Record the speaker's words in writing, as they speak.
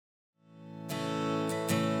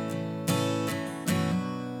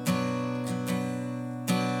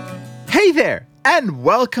Hey there, and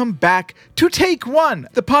welcome back to Take One,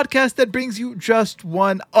 the podcast that brings you just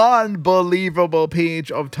one unbelievable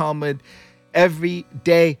page of Talmud every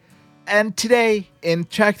day. And today, in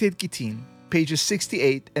Tractate Gittin, pages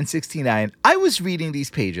 68 and 69, I was reading these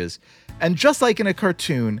pages, and just like in a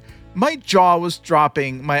cartoon, my jaw was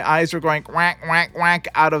dropping, my eyes were going whack, whack, whack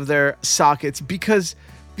out of their sockets, because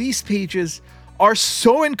these pages are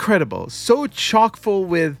so incredible, so chock full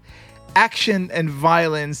with action and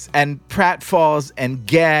violence and pratfalls and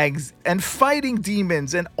gags and fighting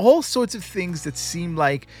demons and all sorts of things that seem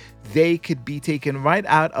like they could be taken right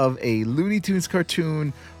out of a Looney Tunes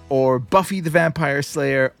cartoon or Buffy the Vampire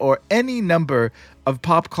Slayer or any number of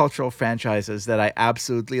pop cultural franchises that I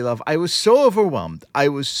absolutely love. I was so overwhelmed. I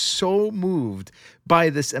was so moved by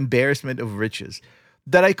this embarrassment of riches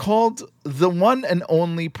that I called the one and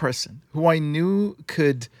only person who I knew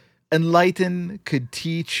could enlighten, could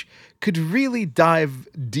teach, could really dive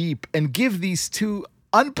deep and give these two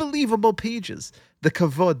unbelievable pages the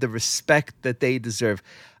kavod, the respect that they deserve.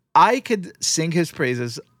 I could sing his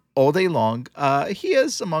praises all day long. He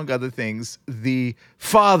is, among other things, the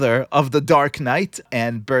father of the Dark Knight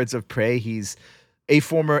and Birds of Prey. He's a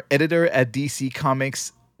former editor at DC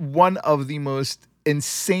Comics, one of the most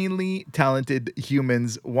insanely talented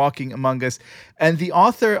humans walking among us, and the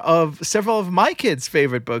author of several of my kids'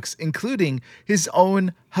 favorite books, including his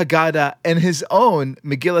own Haggadah and his own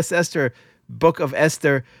Megillas Esther, Book of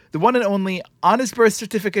Esther. The one and only, on his birth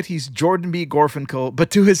certificate, he's Jordan B. Gorfinkel,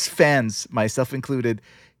 but to his fans, myself included,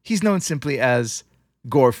 he's known simply as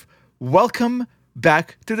Gorf. Welcome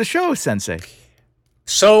back to the show, Sensei.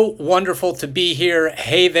 So wonderful to be here.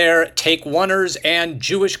 Hey there, Take Oneers and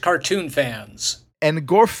Jewish cartoon fans. And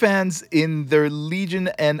Gorf fans in their legion,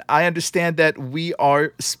 and I understand that we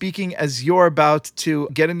are speaking as you're about to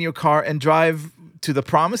get in your car and drive to the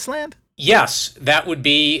Promised Land? Yes, that would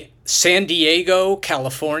be San Diego,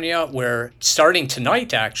 California, where starting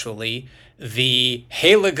tonight, actually, the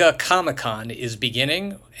Heilige Comic-Con is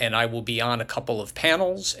beginning, and I will be on a couple of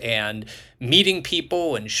panels and meeting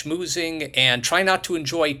people and schmoozing, and try not to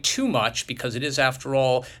enjoy too much because it is, after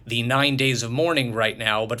all, the 9 days of mourning right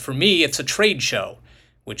now. But for me, it's a trade show,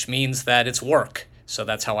 which means that it's work. So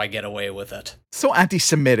that's how I get away with it. So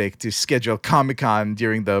anti-Semitic to schedule Comic-Con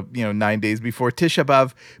during the 9 days before Tisha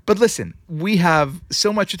B'Av. But listen, we have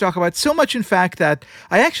so much to talk about. So much, in fact, that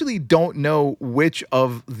I actually don't know which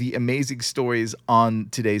of the amazing stories on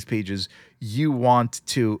today's pages you want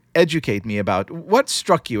to educate me about. What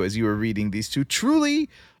struck you as you were reading these two truly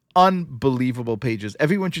unbelievable pages?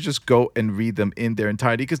 Everyone should just go and read them in their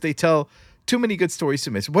entirety because they tell too many good stories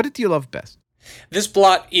to miss. What did you love best? This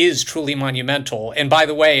blot is truly monumental. And by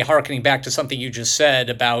the way, hearkening back to something you just said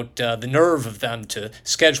about the nerve of them to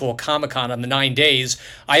schedule Comic-Con on the 9 days,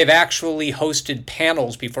 I have actually hosted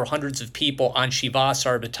panels before hundreds of people on Shiva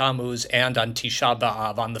Asar B'Tammuz and on Tisha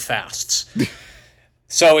B'Av on the fasts.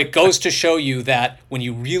 So it goes to show you that when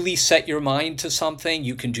you really set your mind to something,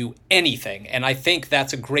 you can do anything. And I think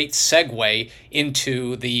that's a great segue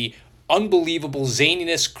into the unbelievable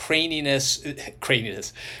zaniness,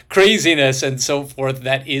 craziness, and so forth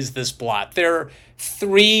that is this blot. There are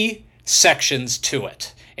 3 sections to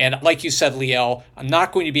it. And like you said, Liel, I'm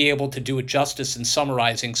not going to be able to do it justice in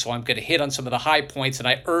summarizing, so I'm going to hit on some of the high points. And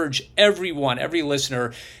I urge everyone, every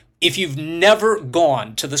listener, if you've never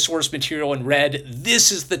gone to the source material and read,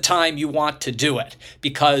 this is the time you want to do it,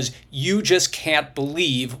 because you just can't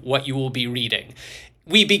believe what you will be reading.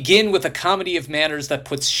 We begin with a comedy of manners that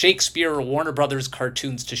puts Shakespeare or Warner Brothers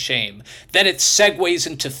cartoons to shame. Then it segues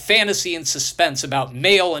into fantasy and suspense about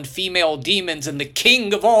male and female demons and the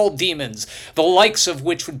king of all demons, the likes of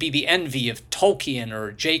which would be the envy of Tolkien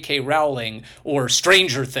or J.K. Rowling or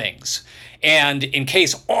Stranger Things. And in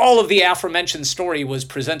case all of the aforementioned story was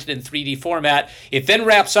presented in 3D format, it then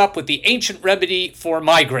wraps up with the ancient remedy for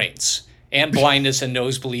migraines and blindness and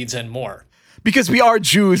nosebleeds and more. Because we are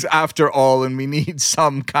Jews after all, and we need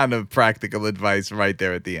some kind of practical advice right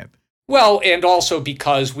there at the end. Well, and also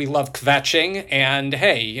because we love kvetching, and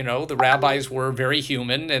hey, the rabbis were very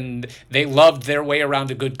human, and they loved their way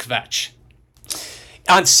around a good kvetch.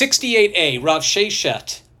 On 68a, Rav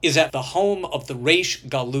Sheshet is at the home of the Reish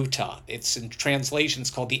Galuta. It's in translations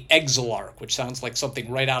called the Exilarch, which sounds like something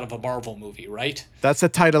right out of a Marvel movie, right? That's a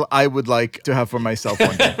title I would like to have for myself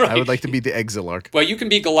one day. Right. I would like to be the Exilarch. Well, you can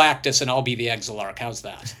be Galactus and I'll be the Exilarch. How's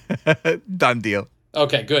that? Done deal.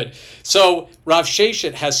 Okay, good. So Rav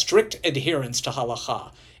Sheshet has strict adherence to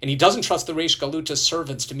halacha, and he doesn't trust the Reish Galuta's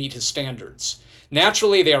servants to meet his standards.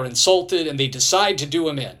 Naturally, they are insulted and they decide to do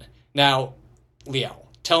him in. Now, Leo,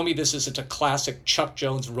 tell me this isn't a classic Chuck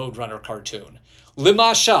Jones Roadrunner cartoon.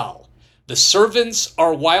 Limashal, The servants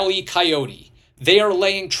are wily coyote. They are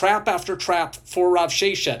laying trap after trap for Rav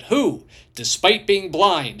Sheshet, who, despite being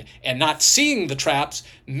blind and not seeing the traps,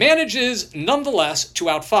 manages nonetheless to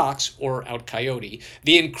outfox, or outcoyote,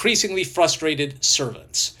 the increasingly frustrated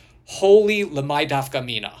servants. Holy Lemai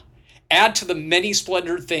Dafkamina. Add to the many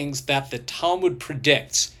splendored things that the Talmud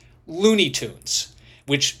predicts, Looney Tunes,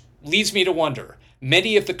 which leads me to wonder,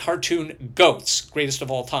 many of the cartoon goats, greatest of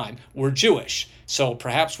all time, were Jewish. So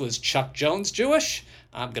perhaps was Chuck Jones Jewish?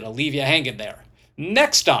 I'm going to leave you hanging there.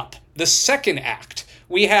 Next up, the second act,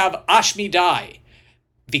 we have Ashmedai,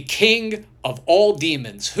 the king of all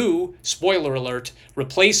demons, who, spoiler alert,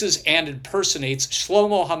 replaces and impersonates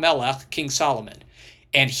Shlomo HaMelech, King Solomon.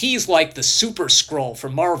 And he's like the Super Skrull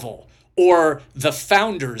from Marvel, or the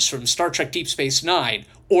Founders from Star Trek Deep Space Nine,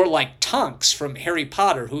 or like Tonks from Harry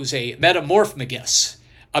Potter, who's a metamorph magus.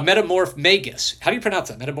 A metamorph magus. How do you pronounce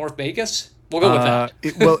that? Metamorph magus? We'll go with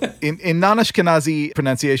that. In non-Ashkenazi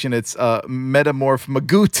pronunciation, it's metamorph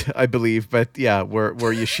magut, I believe. But yeah, we're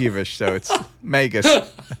yeshivish, so it's magus.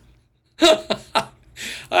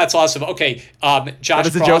 That's awesome. Okay, Josh That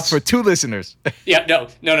is Cross. a joke for two listeners. Yeah,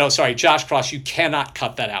 no, sorry. Josh Cross, you cannot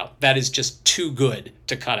cut that out. That is just too good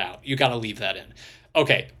to cut out. You got to leave that in.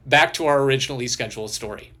 Okay, back to our originally scheduled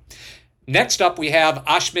story. Next up, we have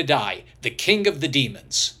Ashmedai, the king of the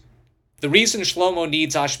demons. The reason Shlomo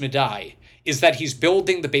needs Ashmedai is that he's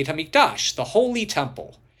building the Beit HaMikdash, the holy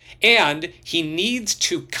temple, and he needs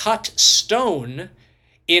to cut stone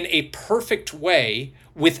in a perfect way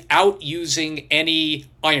without using any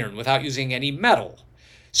iron, without using any metal.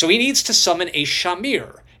 So he needs to summon a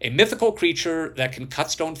shamir, a mythical creature that can cut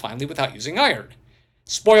stone finely without using iron.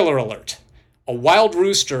 Spoiler alert, a wild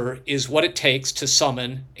rooster is what it takes to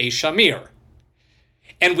summon a shamir.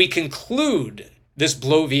 And we conclude this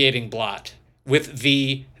bloviating blot with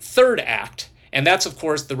the third act, and that's, of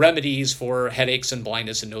course, the remedies for headaches and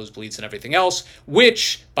blindness and nosebleeds and everything else,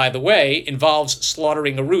 which, by the way, involves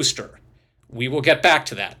slaughtering a rooster. We will get back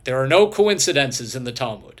to that. There are no coincidences in the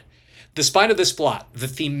Talmud. The spine of this blot, the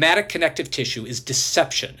thematic connective tissue, is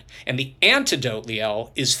deception, and the antidote,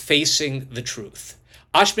 Liel, is facing the truth.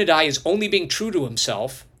 Ashmedai is only being true to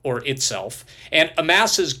himself, or itself, and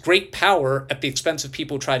amasses great power at the expense of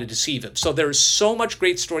people who try to deceive him. So there's so much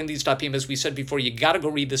great story in these dapim, as we said before, you got to go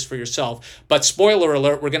read this for yourself. But spoiler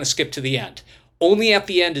alert, we're going to skip to the end. Only at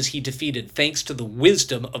the end is he defeated, thanks to the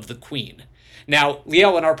wisdom of the queen. Now,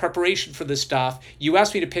 Liel, in our preparation for this daf, you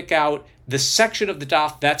asked me to pick out the section of the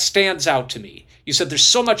daf that stands out to me. You said there's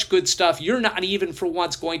so much good stuff, you're not even for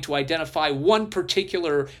once going to identify one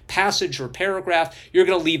particular passage or paragraph. You're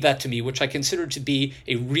going to leave that to me, which I consider to be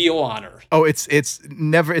a real honor. Oh, it's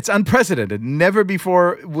unprecedented. Never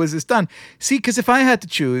before was this done. See, because if I had to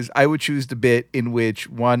choose, I would choose the bit in which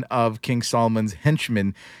one of King Solomon's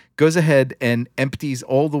henchmen goes ahead and empties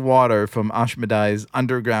all the water from Ashmedai's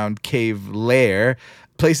underground cave lair,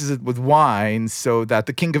 places it with wine so that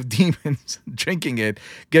the king of demons drinking it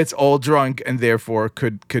gets all drunk and therefore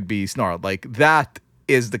could be snarled. Like, that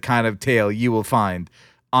is the kind of tale you will find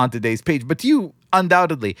on today's page. But you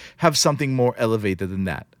undoubtedly have something more elevated than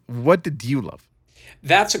that. What did you love?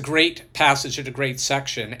 That's a great passage and a great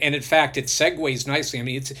section. And in fact, it segues nicely. I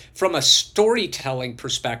mean, it's from a storytelling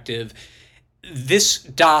perspective, this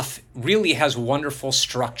daf really has wonderful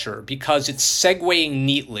structure because it's segueing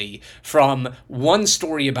neatly from one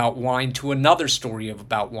story about wine to another story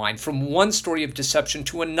about wine, from one story of deception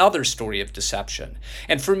to another story of deception.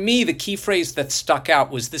 And for me, the key phrase that stuck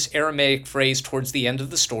out was this Aramaic phrase towards the end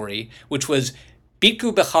of the story, which was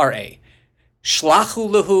Biku Bechare, Shlachu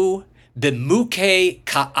Lahu Bimuke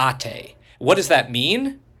Ka'ate. What does that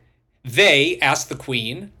mean? They asked the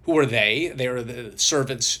queen. Who are they? They are the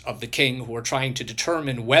servants of the king who are trying to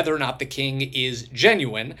determine whether or not the king is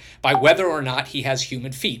genuine by whether or not he has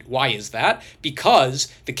human feet. Why is that?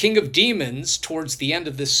 Because the king of demons, towards the end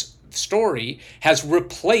of this story, has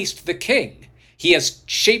replaced the king. He has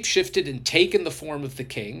shapeshifted and taken the form of the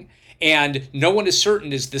king, and no one is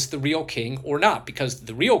certain, is this the real king or not? Because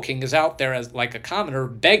the real king is out there as like a commoner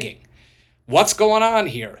begging. What's going on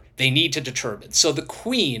here? They need to determine. So the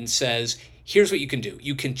queen says, here's what you can do.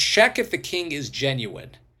 You can check if the king is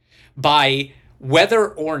genuine by whether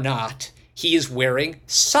or not he is wearing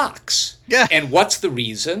socks. Yeah. And what's the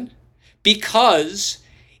reason? Because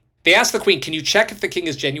they asked the queen, can you check if the king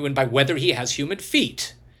is genuine by whether he has human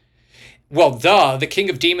feet? Well, the king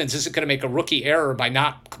of demons isn't going to make a rookie error by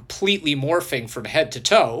not completely morphing from head to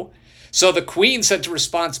toe. So the queen sent a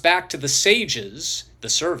response back to the sages, the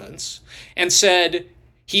servants, and said,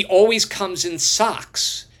 he always comes in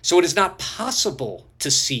socks, so it is not possible to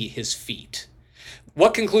see his feet.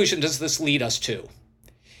 What conclusion does this lead us to?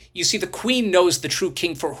 You see, the queen knows the true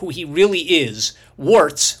king for who he really is,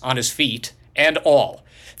 warts on his feet and all.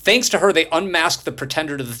 Thanks to her, they unmask the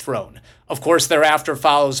pretender to the throne. Of course, thereafter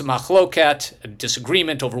follows a machloket, a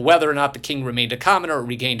disagreement over whether or not the king remained a commoner or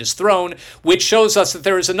regained his throne, which shows us that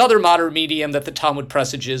there is another modern medium that the Talmud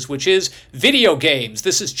presages, which is video games.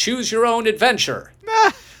 This is choose your own adventure.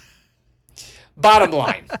 Bottom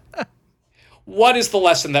line, what is the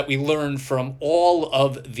lesson that we learn from all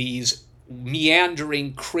of these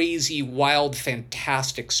meandering, crazy, wild,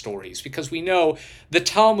 fantastic stories? Because we know the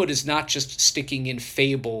Talmud is not just sticking in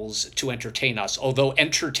fables to entertain us, although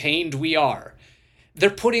entertained we are. They're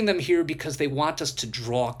putting them here because they want us to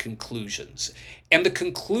draw conclusions. And the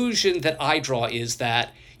conclusion that I draw is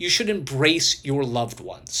that you should embrace your loved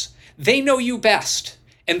ones. They know you best,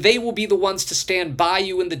 and they will be the ones to stand by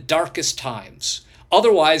you in the darkest times.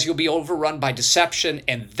 Otherwise, you'll be overrun by deception,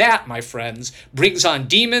 and that, my friends, brings on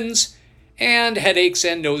demons and headaches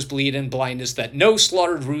and nosebleed and blindness that no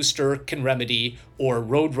slaughtered rooster can remedy or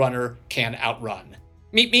roadrunner can outrun.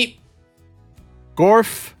 Meep, meep.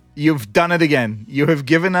 Gorf, you've done it again. You have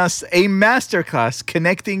given us a masterclass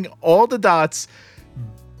connecting all the dots,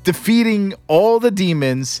 defeating all the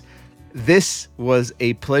demons. This was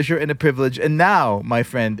a pleasure and a privilege. And now, my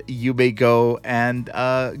friend, you may go and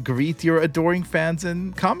greet your adoring fans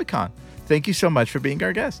in Comic-Con. Thank you so much for being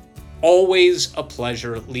our guest. Always a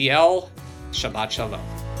pleasure, Liel. Shabbat Shalom.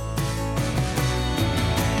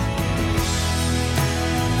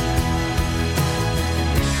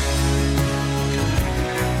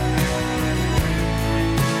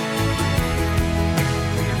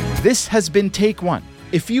 This has been Take One.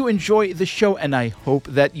 If you enjoy the show, and I hope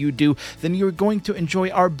that you do, then you're going to enjoy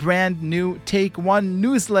our brand new Take One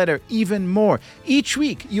newsletter even more. Each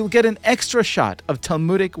week, you'll get an extra shot of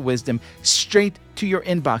Talmudic wisdom straight to your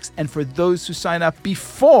inbox. And for those who sign up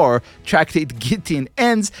before Tractate Gittin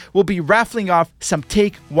ends, we'll be raffling off some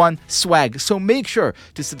Take One swag. So make sure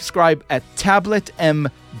to subscribe at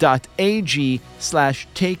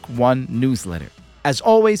tabletm.ag/Take One newsletter. As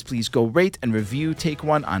always, please go rate and review Take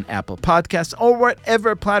One on Apple Podcasts or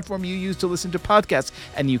whatever platform you use to listen to podcasts.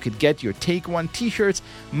 And you could get your Take One t-shirts,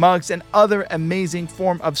 mugs, and other amazing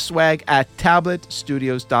form of swag at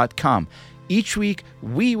tabletstudios.com. Each week,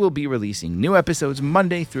 we will be releasing new episodes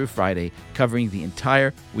Monday through Friday, covering the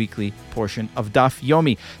entire weekly portion of Daf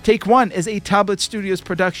Yomi. Take One is a Tablet Studios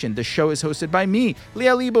production. The show is hosted by me,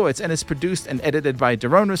 Liel Leibowitz, and is produced and edited by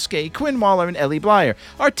Daron Ruskay, Quinn Waller, and Ellie Blyer.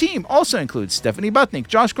 Our team also includes Stephanie Butnick,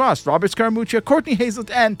 Josh Cross, Robert Scaramuccia, Courtney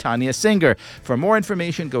Hazlett, and Tanya Singer. For more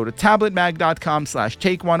information, go to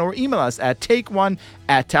tabletmag.com/takeone or email us at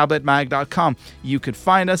takeone@tabletmag.com. You could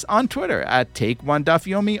find us on Twitter at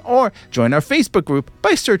TakeOneDafYomi or join our Facebook group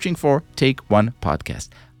by searching for Take One Podcast.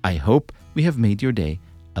 I hope we have made your day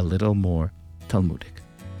a little more Talmudic.